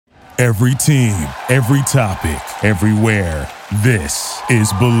Every team, every topic, everywhere. This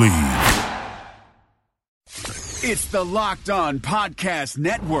is Believe. It's the Locked On Podcast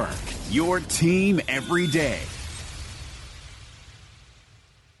Network, your team every day.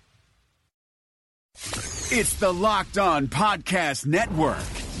 It's the Locked On Podcast Network,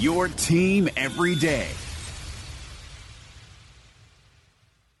 your team every day.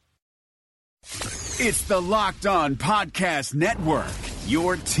 It's the Locked On Podcast Network,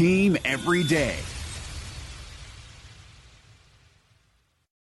 your team every day.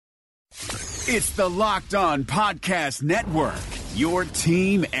 It's the Locked On Podcast Network, your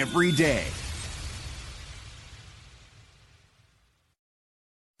team every day.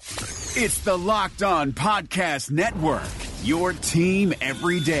 It's the Locked On Podcast Network, your team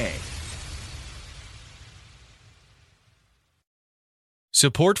every day.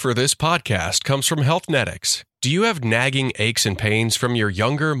 Support for this podcast comes from Healthnetics. Do you have nagging aches and pains from your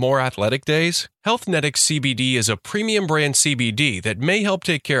younger, more athletic days? Healthnetics CBD is a premium brand CBD that may help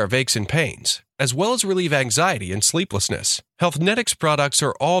take care of aches and pains, as well as relieve anxiety and sleeplessness. Healthnetics products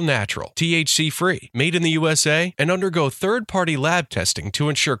are all natural, THC-free, made in the USA, and undergo third-party lab testing to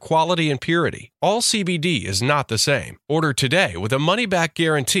ensure quality and purity. All CBD is not the same. Order today with a money-back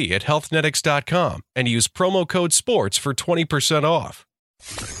guarantee at healthnetics.com and use promo code SPORTS for 20% off.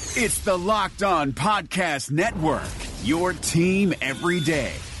 It's the Locked On Podcast Network, your team every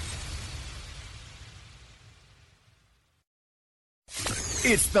day.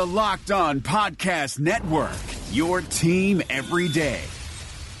 It's the Locked On Podcast Network, your team every day.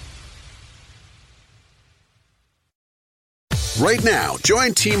 Right now,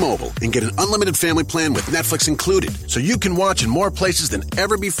 join T-Mobile and get an unlimited family plan with Netflix included, so you can watch in more places than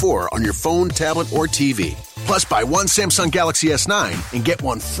ever before on your phone, tablet, or TV. Plus, buy one Samsung Galaxy S9 and get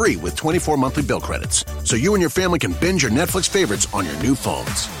one free with 24 monthly bill credits, so you and your family can binge your Netflix favorites on your new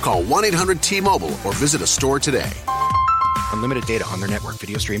phones. Call 1-800-T-Mobile or visit a store today. Unlimited data on their network.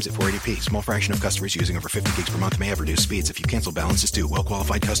 Video streams at 480p. Small fraction of customers using over 50 gigs per month may have reduced speeds. If you cancel, balance is due.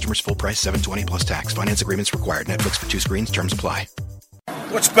 Well-qualified customers. Full price. $720 plus tax. Finance agreements required. Netflix for 2 screens. Terms apply.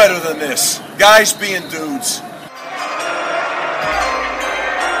 What's better than this? Guys being dudes.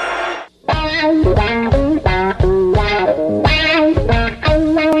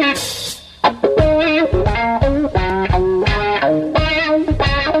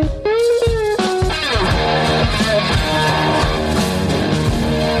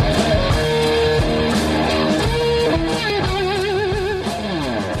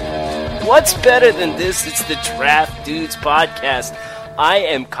 What's better than this? It's the Draft Dudes podcast. I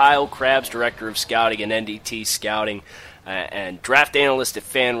am Kyle Krabs, Director of Scouting and NDT Scouting and Draft Analyst at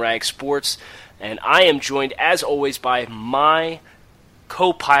FanRag Sports. And I am joined, as always, by my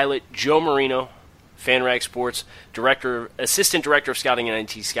co-pilot, Joe Marino, FanRag Sports, Assistant Director of Scouting and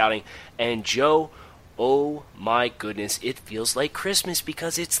NDT Scouting. And Joe, oh my goodness, it feels like Christmas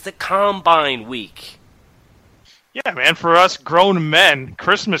because it's the Combine week. Yeah, man, for us grown men,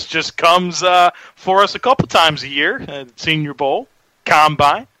 Christmas just comes for us a couple times a year. Senior Bowl,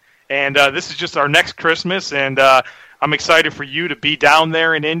 Combine, and this is just our next Christmas, and I'm excited for you to be down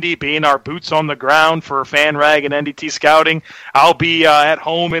there in Indy, being our boots on the ground for FanRag and NDT Scouting. I'll be at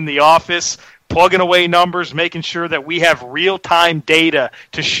home in the office, plugging away numbers, making sure that we have real-time data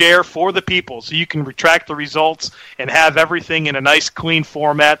to share for the people so you can retract the results and have everything in a nice, clean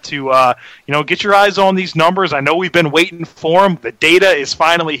format to get your eyes on these numbers. I know we've been waiting for them. The data is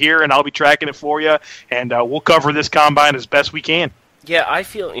finally here, and I'll be tracking it for you, and we'll cover this Combine as best we can. Yeah, I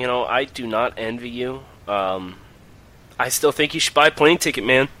feel, I do not envy you. I still think you should buy a plane ticket,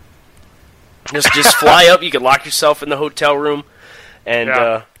 man. Just fly up. You can lock yourself in the hotel room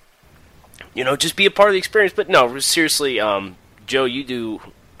and just be a part of the experience. But no, seriously, Joe,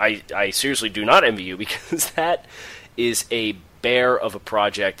 I seriously do not envy you because that is a bear of a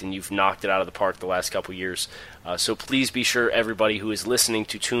project, and you've knocked it out of the park the last couple years. So please be sure everybody who is listening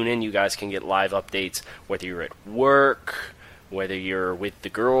to tune in. You guys can get live updates, whether you're at work, whether you're with the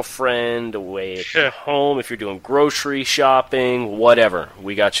girlfriend, away at home, if you're doing grocery shopping, whatever.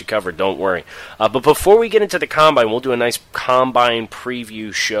 We got you covered, don't worry. But before we get into the Combine, we'll do a nice Combine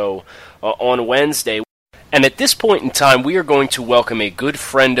preview show on Wednesday. And at this point in time, we are going to welcome a good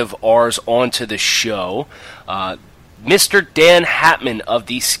friend of ours onto the show. Mr. Dan Hatman of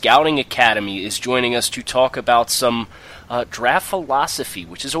the Scouting Academy is joining us to talk about some draft philosophy,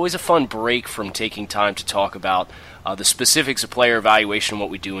 which is always a fun break from taking time to talk about the specifics of player evaluation, what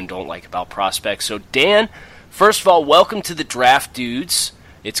we do and don't like about prospects. So, Dan, first of all, welcome to the Draft Dudes.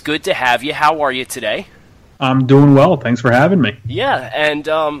 It's good to have you. How are you today? I'm doing well. Thanks for having me. Yeah,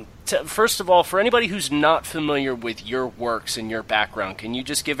 and first of all, for anybody who's not familiar with your works and your background, can you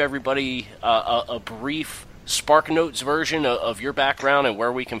just give everybody a brief SparkNotes version of your background and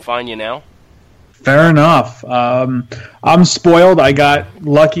where we can find you now? Fair enough. I'm spoiled. I got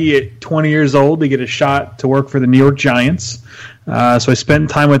lucky at 20 years old to get a shot to work for the New York Giants. So I spent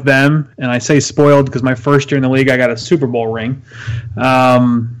time with them, and I say spoiled because my first year in the league I got a Super Bowl ring.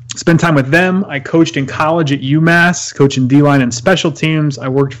 Spent time with them. I coached in college at UMass, coaching D-line and special teams. I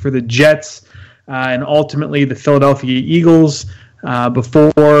worked for the Jets and ultimately the Philadelphia Eagles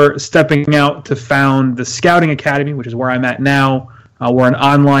before stepping out to found the Scouting Academy, which is where I'm at now. We're an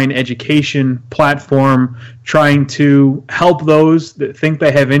online education platform trying to help those that think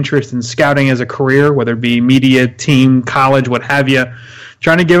they have interest in scouting as a career, whether it be media, team, college, what have you,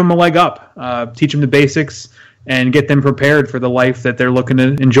 trying to give them a leg up, teach them the basics, and get them prepared for the life that they're looking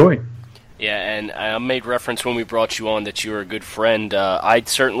to enjoy. Yeah, and I made reference when we brought you on that you were a good friend. I'd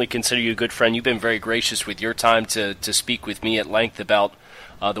certainly consider you a good friend. You've been very gracious with your time to speak with me at length about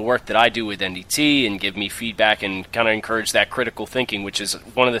the work that I do with NDT and give me feedback and kind of encourage that critical thinking, which is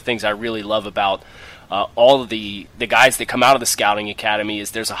one of the things I really love about all of the guys that come out of the Scouting Academy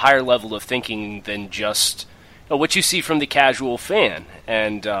is there's a higher level of thinking than just what you see from the casual fan.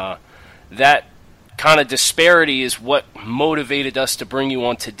 And that kind of disparity is what motivated us to bring you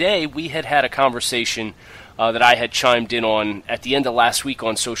on today. We had a conversation that I had chimed in on at the end of last week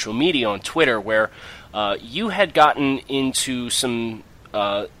on social media, on Twitter, where you had gotten into some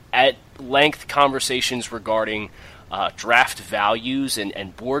at length conversations regarding draft values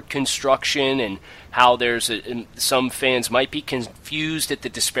and board construction, and how there's some fans might be confused at the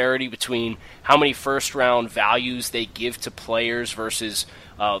disparity between how many first-round values they give to players versus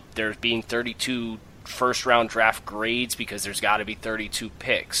there being 32 first-round draft grades because there's got to be 32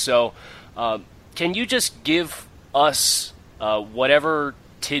 picks. So can you just give us whatever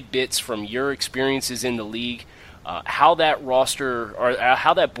tidbits from your experiences in the league, how that roster or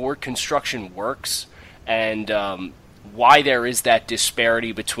how that board construction works, and why there is that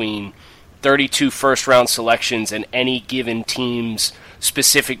disparity between 32 first-round selections and any given team's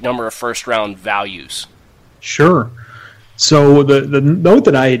specific number of first-round values? Sure. So the note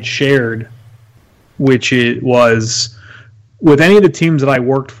that I had shared, which it was with any of the teams that I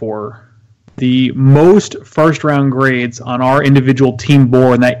worked for, the most first-round grades on our individual team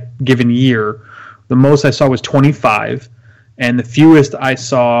board in that given year, the most I saw was 25, and the fewest I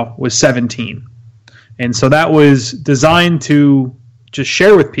saw was 17. And so that was designed to just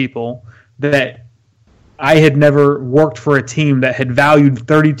share with people that I had never worked for a team that had valued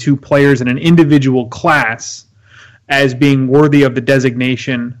 32 players in an individual class as being worthy of the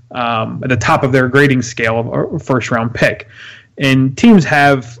designation at the top of their grading scale of a first-round pick. And teams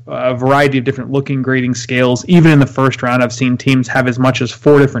have a variety of different looking grading scales. Even in the first round, I've seen teams have as much as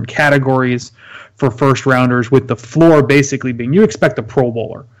 4 different categories for first-rounders, with the floor basically being you expect a Pro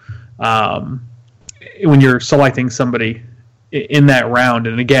Bowler when you're selecting somebody in that round.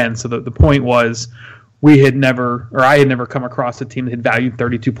 And again, so the point was I had never come across a team that had valued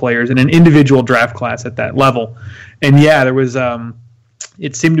 32 players in an individual draft class at that level. And yeah, there was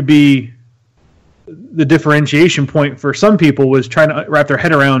it seemed to be the differentiation point for some people was trying to wrap their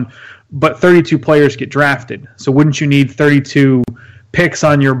head around, but 32 players get drafted. So wouldn't you need 32 picks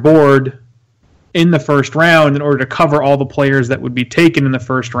on your board in the first round in order to cover all the players that would be taken in the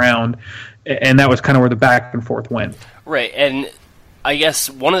first round? And that was kind of where the back and forth went. Right, and I guess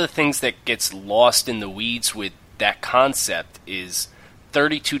one of the things that gets lost in the weeds with that concept is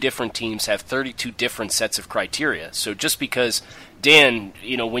 32 different teams have 32 different sets of criteria. So just because, Dan,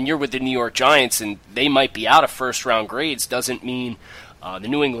 when you're with the New York Giants and they might be out of first-round grades doesn't mean the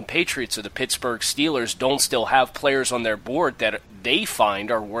New England Patriots or the Pittsburgh Steelers don't still have players on their board that they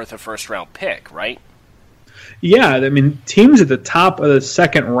find are worth a first-round pick, right? Yeah, I mean, teams at the top of the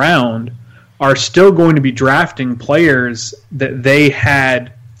second round are still going to be drafting players that they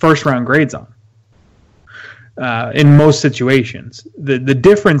had first-round grades on in most situations. The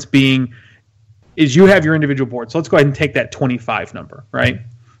difference being is you have your individual board. So let's go ahead and take that 25 number, right?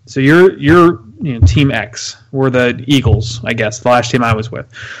 So you're Team X. We're the Eagles, I guess, the last team I was with.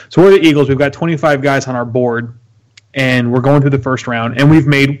 So we're the Eagles. We've got 25 guys on our board, and we're going through the first round, and we've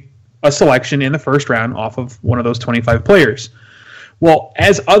made a selection in the first round off of one of those 25 players. Well,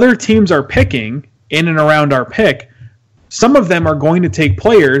 as other teams are picking in and around our pick, some of them are going to take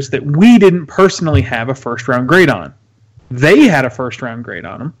players that we didn't personally have a first-round grade on. They had a first-round grade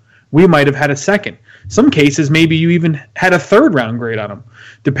on them. We might have had a second. Some cases, maybe you even had a third-round grade on them,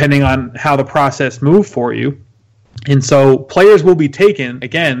 depending on how the process moved for you. And so players will be taken,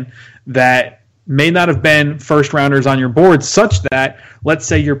 again, that may not have been first rounders on your board, such that, let's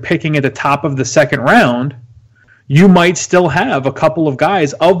say you're picking at the top of the second round, you might still have a couple of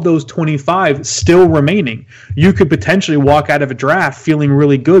guys of those 25 still remaining. You could potentially walk out of a draft feeling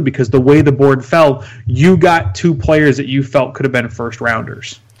really good because the way the board fell, you got 2 players that you felt could have been first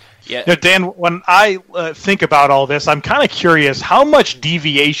rounders. Yeah. Now, Dan, when I think about all this, I'm kind of curious, how much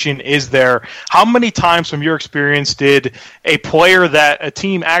deviation is there? How many times from your experience did a player that a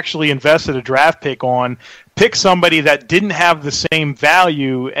team actually invested a draft pick on pick somebody that didn't have the same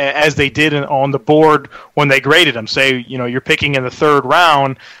value as they did on the board when they graded them? Say, you're picking in the 3rd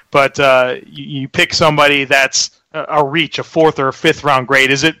round, but you pick somebody that's a reach, a 4th or a 5th round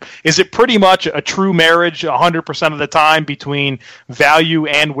grade. Is it pretty much a true marriage 100% of the time between value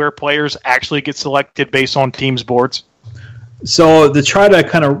and where players actually get selected based on teams' boards? So to try to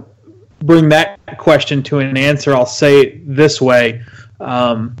kind of bring that question to an answer, I'll say it this way.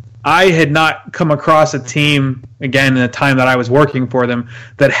 I had not come across a team, again, in the time that I was working for them,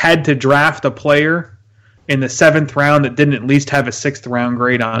 that had to draft a player in the 7th round that didn't at least have a 6th round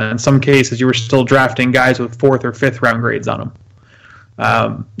grade on it. In some cases, you were still drafting guys with 4th or 5th round grades on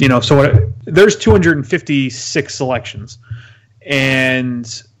them. There's 256 selections,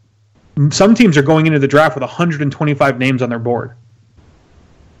 and some teams are going into the draft with 125 names on their board.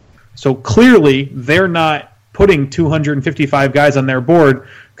 So clearly, they're not putting 255 guys on their board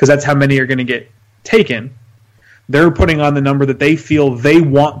because that's how many are going to get taken. They're putting on the number that they feel they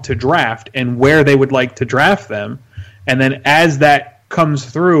want to draft and where they would like to draft them. And then as that comes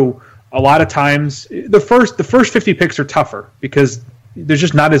through, a lot of times the first 50 picks are tougher because there's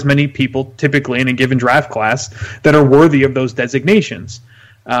just not as many people typically in a given draft class that are worthy of those designations.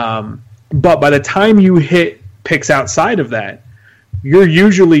 But by the time you hit picks outside of that, you're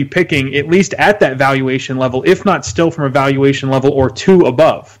usually picking at least at that valuation level, if not still from a valuation level or 2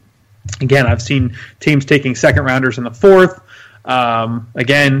 above. Again, I've seen teams taking 2nd rounders in the 4th.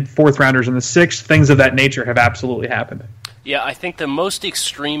 Again, 4th rounders in the 6th. Things of that nature have absolutely happened. Yeah, I think the most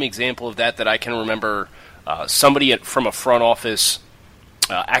extreme example of that I can remember, somebody from a front office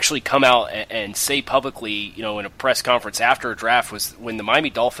actually come out and say publicly, in a press conference after a draft, was when the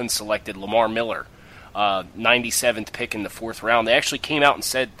Miami Dolphins selected Lamar Miller, 97th pick in the 4th round. They actually came out and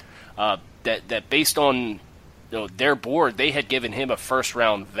said that based on their board, they had given him a 1st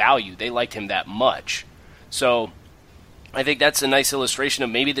round value. They liked him that much. So I think that's a nice illustration of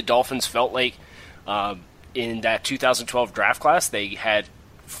maybe the Dolphins felt like in that 2012 draft class they had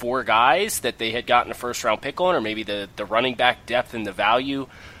 4 guys that they had gotten a 1st round pick on, or maybe the running back depth and the value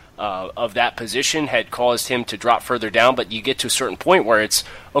of that position had caused him to drop further down. But you get to a certain point where it's,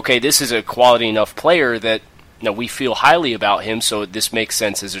 okay, this is a quality enough player that we feel highly about him, so this makes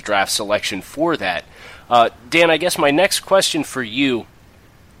sense as a draft selection for that. Dan, I guess my next question for you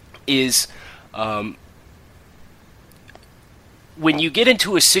is, when you get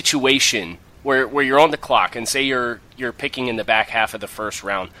into a situation where you're on the clock and say you're picking in the back half of the 1st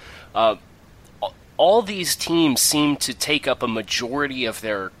round, all these teams seem to take up a majority of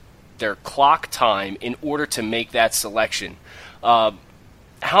their clock time in order to make that selection.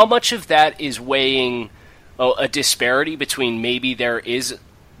 How much of that is weighing a disparity between maybe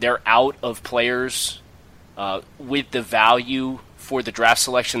they're out of players with the value for the draft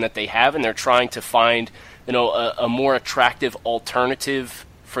selection that they have, and they're trying to find a more attractive alternative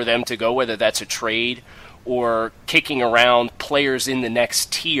for them to go, whether that's a trade or kicking around players in the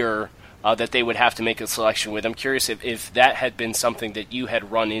next tier that they would have to make a selection with? I'm curious if that had been something that you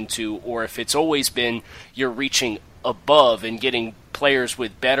had run into, or if it's always been you're reaching above and getting players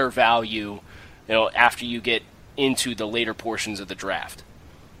with better value after you get into the later portions of the draft.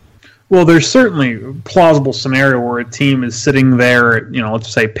 Well, there's certainly a plausible scenario where a team is sitting there at,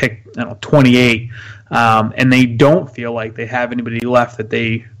 let's say pick 28, and they don't feel like they have anybody left that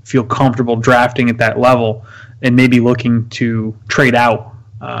they feel comfortable drafting at that level and maybe looking to trade out.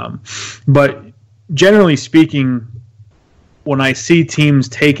 But generally speaking, when I see teams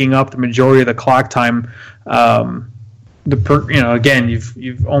taking up the majority of the clock time, again,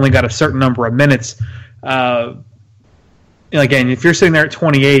 you've only got a certain number of minutes. Again, if you're sitting there at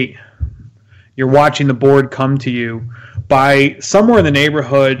 28, you're watching the board come to you by somewhere in the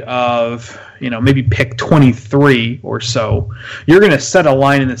neighborhood of, maybe pick 23 or so. You're going to set a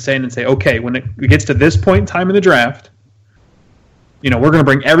line in the sand and say, okay, when it gets to this point in time in the draft, we're going to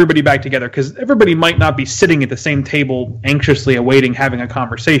bring everybody back together, because everybody might not be sitting at the same table anxiously awaiting having a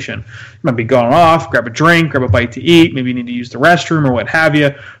conversation. You might be going off, grab a drink, grab a bite to eat, maybe you need to use the restroom or what have you.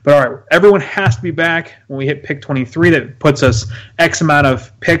 But all right, everyone has to be back when we hit pick 23. That puts us X amount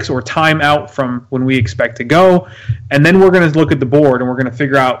of picks or time out from when we expect to go. And then we're going to look at the board and we're going to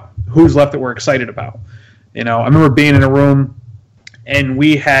figure out who's left that we're excited about. I remember being in a room and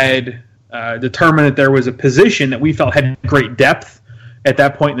we had determined that there was a position that we felt had great depth at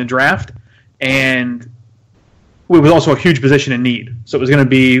that point in the draft, and it was also a huge position in need. So it was going to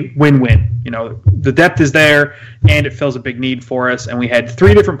be win-win. The depth is there, and it fills a big need for us. And we had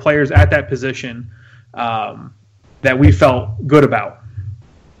 3 different players at that position that we felt good about.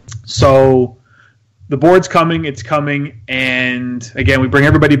 So the board's coming, it's coming, and again, we bring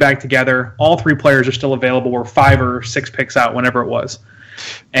everybody back together. All 3 players are still available. We're 5 or 6 picks out, whenever it was.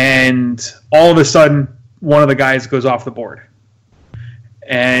 And all of a sudden, one of the guys goes off the board.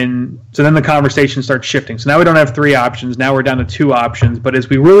 And so then the conversation starts shifting. So now we don't have 3 options. Now we're down to 2 options. But as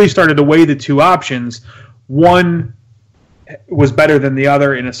we really started to weigh the 2 options, one was better than the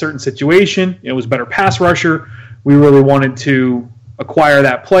other in a certain situation. It was better pass rusher. We really wanted to acquire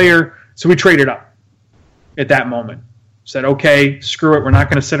that player. So we traded up at that moment. Said, okay, screw it. We're not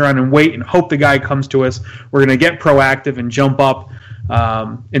going to sit around and wait and hope the guy comes to us. We're going to get proactive and jump up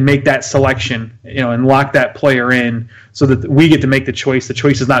and make that selection, and lock that player in so that we get to make the choice. The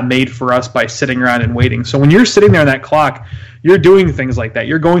choice is not made for us by sitting around and waiting. So when you're sitting there on that clock, you're doing things like that.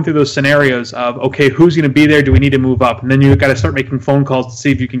 You're going through those scenarios of, okay, who's going to be there? Do we need to move up? And then you've got to start making phone calls to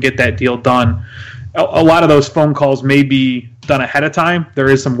see if you can get that deal done. A lot of those phone calls may be done ahead of time. There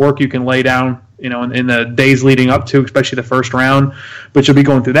is some work you can lay down, in the days leading up to, especially the first round. But you'll be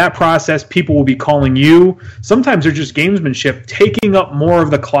going through that process. People will be calling you. Sometimes they're just gamesmanship. Taking up more of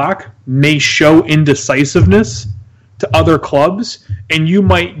the clock may show indecisiveness to other clubs, and you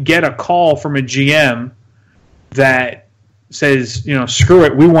might get a call from a GM that says, screw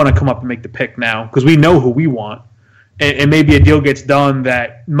it, we want to come up and make the pick now because we know who we want. And maybe a deal gets done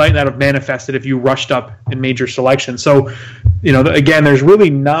that might not have manifested if you rushed up and made your selection. So, again, there's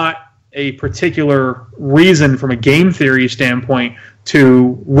really not a particular reason from a game theory standpoint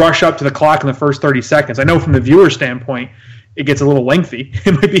to rush up to the clock in the first 30 seconds. I know from the viewer standpoint, it gets a little lengthy.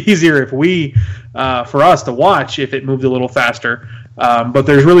 It might be easier for us to watch if it moved a little faster. But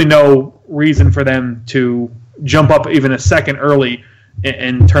there's really no reason for them to jump up even a second early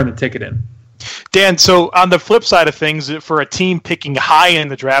and turn the ticket in. Dan, so on the flip side of things, for a team picking high in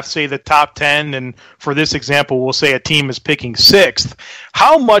the draft, say the top 10, and for this example, we'll say a team is picking 6th,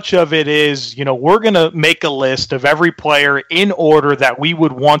 how much of it is, we're going to make a list of every player in order that we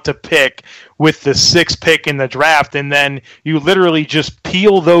would want to pick with the 6th pick in the draft, and then you literally just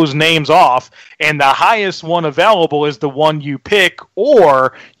peel those names off, and the highest one available is the one you pick,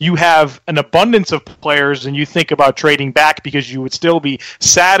 or you have an abundance of players and you think about trading back because you would still be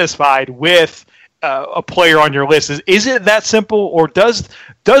satisfied with a player on your list. Is it that simple, or does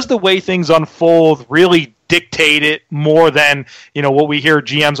the way things unfold really dictate it more than what we hear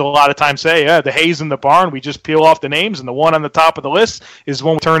GMs a lot of times say? Yeah, the hay's in the barn. We just peel off the names, and the one on the top of the list is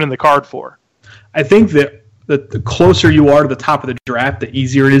one we turn in the card for. I think that the closer you are to the top of the draft, the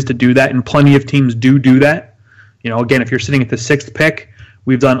easier it is to do that, and plenty of teams do that. Again, if you're sitting at the 6th pick,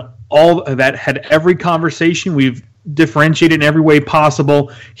 we've done all of that, had every conversation. We've differentiated in every way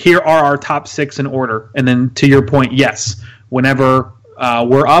possible. Here are our top 6 in order. And then to your point, yes, whenever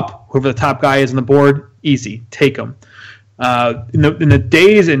we're up, whoever the top guy is on the board, easy, take them. In the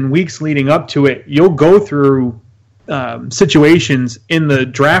days and weeks leading up to it, you'll go through situations in the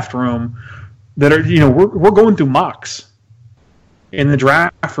draft room that are, we're going through mocks in the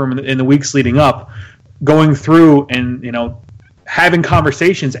draft room in the weeks leading up, going through and, having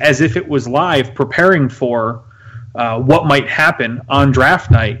conversations as if it was live, preparing for what might happen on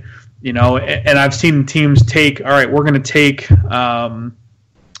draft night, and I've seen teams take, all right, we're going to take, I'm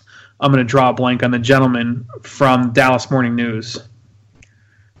going to draw a blank on the gentleman from Dallas Morning News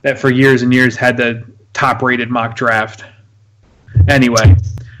that for years and years had the top-rated mock draft. Anyway,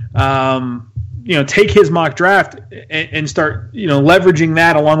 take his mock draft and start, leveraging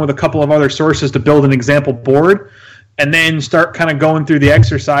that along with a couple of other sources to build an example board. And then start kind of going through the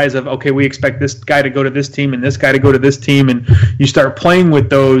exercise of, okay, we expect this guy to go to this team and this guy to go to this team. And you start playing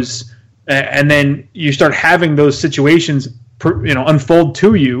with those, and then you start having those situations, unfold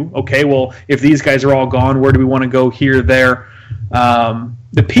to you. Okay, well, if these guys are all gone, where do we want to go here, there?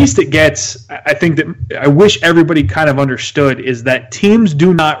 The piece that gets, I think that I wish everybody kind of understood is that teams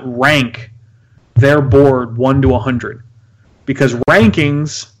do not rank their board 1 to 100 because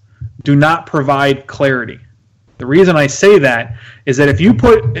rankings do not provide clarity. The reason I say that is that if you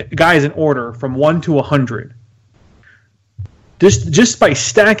put guys in order from 1 to 100, just by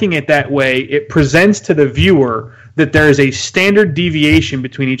stacking it that way, it presents to the viewer that there is a standard deviation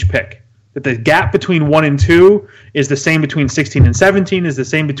between each pick. That the gap between 1 and 2 is the same between 16 and 17, is the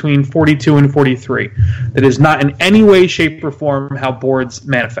same between 42 and 43. That is not in any way, shape, or form how boards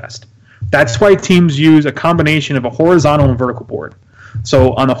manifest. That's why teams use a combination of a horizontal and vertical board.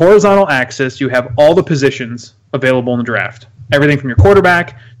 So on the horizontal axis, you have all the positions available in the draft. Everything from your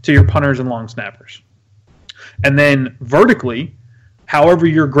quarterback to your punters and long snappers. And then vertically, however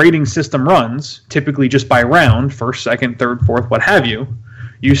your grading system runs, typically just by round, first, second, third, fourth, what have you,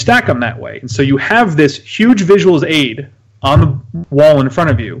 you stack them that way. And so you have this huge visual aid on the wall in front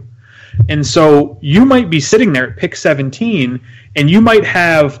of you. And so you might be sitting there at pick 17, and you might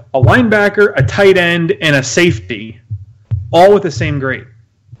have a linebacker, a tight end, and a safety, all with the same grade.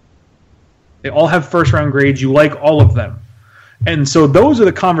 They all have first-round grades. You like all of them. And so those are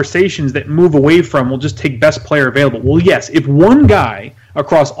the conversations that move away from, we'll just take best player available. Well, yes, if one guy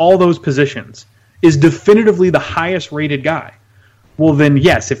across all those positions is definitively the highest-rated guy, well then,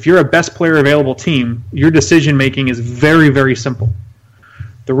 yes, if you're a best player available team, your decision-making is very, very simple.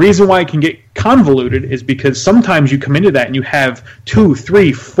 The reason why it can get convoluted is because sometimes you come into that and you have 2,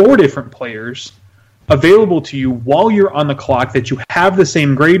 3, 4 different players available to you while you're on the clock that you have the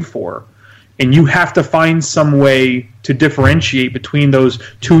same grade for, and you have to find some way to differentiate between those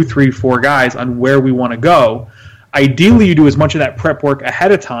 2, 3, 4 guys on where we want to go. Ideally, you do as much of that prep work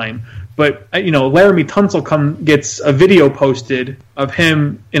ahead of time, but Laramie Tunsil gets a video posted of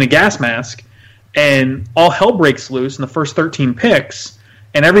him in a gas mask, and all hell breaks loose in the first 13 picks,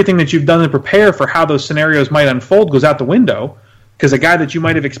 and everything that you've done to prepare for how those scenarios might unfold goes out the window, because a guy that you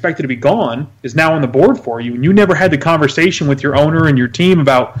might have expected to be gone is now on the board for you, and you never had the conversation with your owner and your team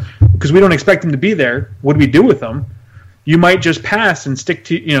about, because we don't expect him to be there, what do we do with him? You might just pass and stick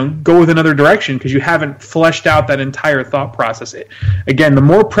to, go with another direction because you haven't fleshed out that entire thought process. Again, the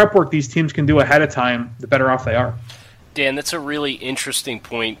more prep work these teams can do ahead of time, the better off they are. Dan, that's a really interesting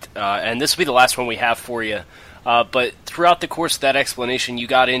point, and this will be the last one we have for you. But throughout the course of that explanation, you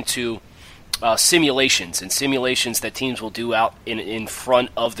got into simulations that teams will do out in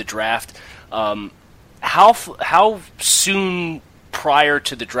front of the draft. How soon prior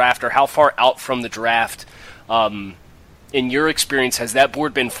to the draft, or how far out from the draft, in your experience, has that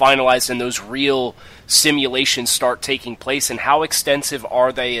board been finalized and those real simulations start taking place? And how extensive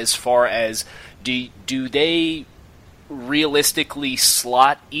are they as far as do they realistically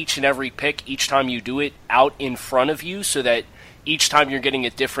slot each and every pick each time you do it out in front of you so that each time you're getting a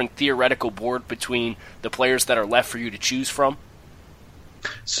different theoretical board between the players that are left for you to choose from?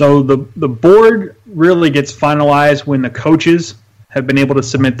 So the board really gets finalized when the coaches have been able to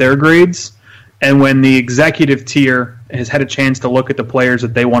submit their grades and when the executive tier has had a chance to look at the players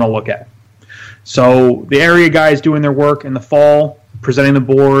that they want to look at. So the area guys doing their work in the fall, presenting the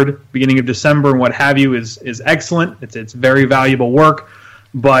board, beginning of December and what have you is excellent. It's very valuable work,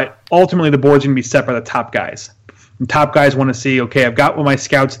 but ultimately the board's going to be set by the top guys. And top guys want to see, okay, I've got what my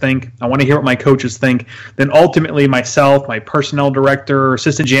scouts think. I want to hear what my coaches think. Then ultimately myself, my personnel director,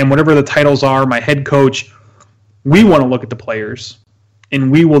 assistant GM, whatever the titles are, my head coach, we want to look at the players and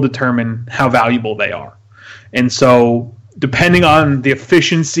we will determine how valuable they are. And so depending on the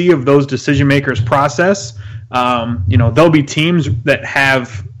efficiency of those decision makers' process, there'll be teams that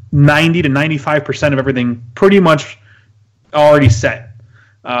have 90 to 95% of everything pretty much already set.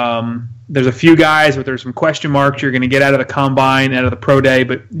 There's a few guys, but there's some question marks you're going to get out of the combine, out of the pro day,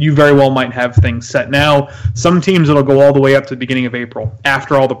 but you very well might have things set now. Some teams it'll go all the way up to the beginning of April,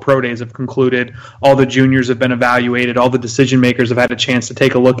 after all the pro days have concluded, all the juniors have been evaluated, all the decision makers have had a chance to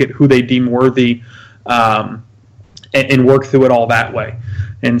take a look at who they deem worthy, and work through it all that way.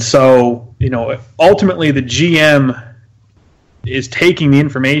 And so, ultimately the GM is taking the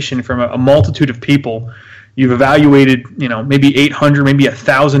information from a multitude of people. You've evaluated, maybe 800, maybe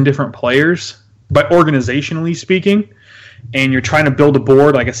 1,000 different players, but organizationally speaking, and you're trying to build a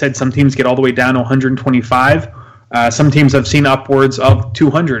board. Like I said, some teams get all the way down to 125. Some teams have seen upwards of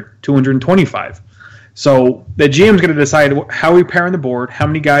 200, 225. So the GM's going to decide how we pair on the board, how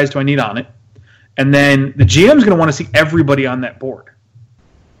many guys do I need on it, and then the GM's going to want to see everybody on that board.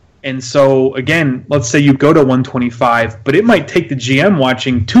 And so, again, let's say you go to 125, but it might take the GM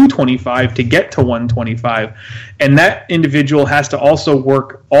watching 225 to get to 125. And that individual has to also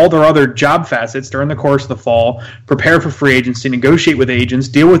work all their other job facets during the course of the fall, prepare for free agency, negotiate with agents,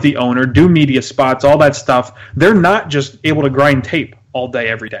 deal with the owner, do media spots, all that stuff. They're not just able to grind tape all day,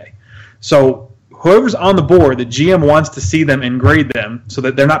 every day. So whoever's on the board, the GM wants to see them and grade them so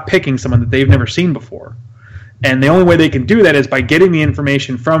that they're not picking someone that they've never seen before. And the only way they can do that is by getting the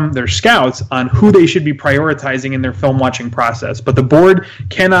information from their scouts on who they should be prioritizing in their film watching process. But the board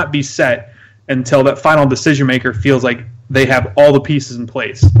cannot be set until that final decision maker feels like they have all the pieces in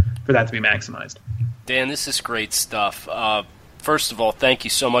place. If for that to be maximized. Dan, this is great stuff. First of all, thank you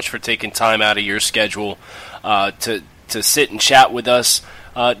so much for taking time out of your schedule to sit and chat with us.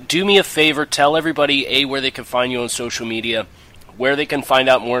 Do me a favor, tell everybody, where they can find you on social media, where they can find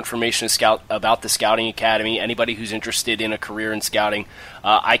out more information about the Scouting Academy, anybody who's interested in a career in scouting.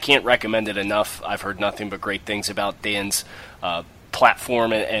 I can't recommend it enough. I've heard nothing but great things about Dan's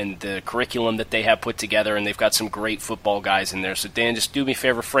platform and the curriculum that they have put together, and they've got some great football guys in there. So, Dan, just do me a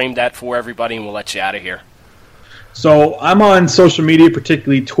favor, frame that for everybody, and we'll let you out of here. So I'm on social media,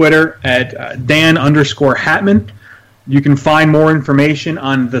 particularly Twitter, at Dan_Hatman. You can find more information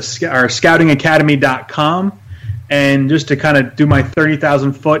on our scoutingacademy.com. And just to kind of do my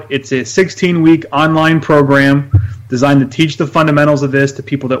 30,000 foot, it's a 16-week online program designed to teach the fundamentals of this to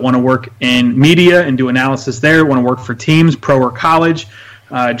people that want to work in media and do analysis there, want to work for teams, pro or college,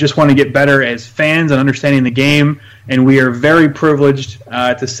 just want to get better as fans and understanding the game. And we are very privileged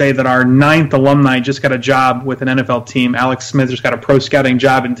to say that our 9th alumni just got a job with an NFL team. Alex Smith just got a pro scouting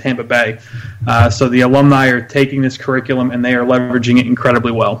job in Tampa Bay. So the alumni are taking this curriculum and they are leveraging it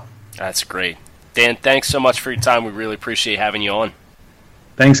incredibly well. That's great. Dan, thanks so much for your time. We really appreciate having you on.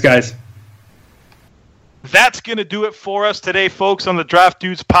 Thanks, guys. That's going to do it for us today, folks, on the Draft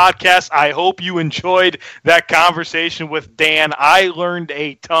Dudes podcast. I hope you enjoyed that conversation with Dan. I learned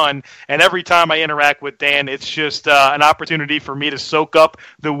a ton, and every time I interact with Dan, it's just an opportunity for me to soak up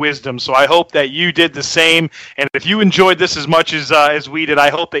the wisdom. So I hope that you did the same, and if you enjoyed this as much as we did, I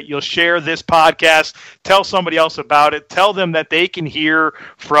hope that you'll share this podcast, tell somebody else about it, tell them that they can hear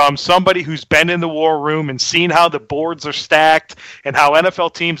from somebody who's been in the war room and seen how the boards are stacked and how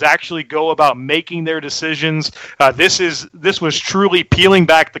NFL teams actually go about making their decisions. This was truly peeling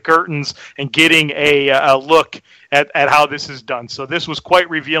back the curtains and getting a look at how this is done. So this was quite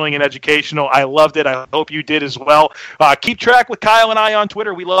revealing and educational. I loved it. I hope you did as well. Keep track with Kyle and I on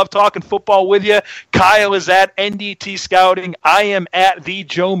Twitter. We love talking football with you. Kyle is at NDT Scouting. I am at the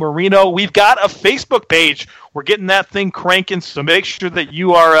Joe Marino. We've got a Facebook page. We're getting that thing cranking, so make sure that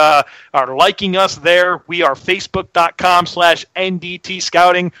you are liking us there. We are facebook.com/NDT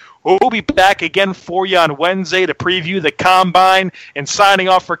Scouting. We'll be back again for you on Wednesday to preview the Combine. And signing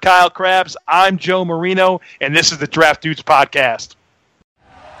off for Kyle Krabs, I'm Joe Marino, and this is the Draft Dudes Podcast.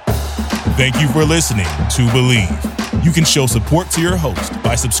 Thank you for listening to Believe. You can show support to your host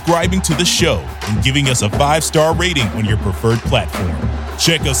by subscribing to the show and giving us a 5-star rating on your preferred platform.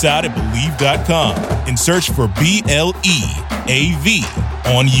 Check us out at Believe.com and search for BLEAV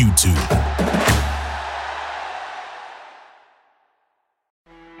on YouTube.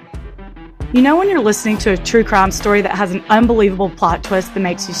 You know when you're listening to a true crime story that has an unbelievable plot twist that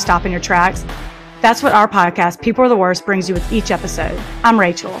makes you stop in your tracks? That's what our podcast, People Are the Worst, brings you with each episode. I'm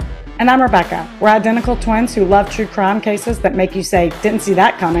Rachel. And I'm Rebecca. We're identical twins who love true crime cases that make you say, didn't see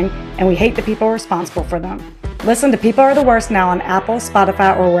that coming, and we hate the people responsible for them. Listen to People Are the Worst now on Apple,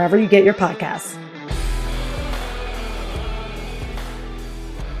 Spotify, or wherever you get your podcasts.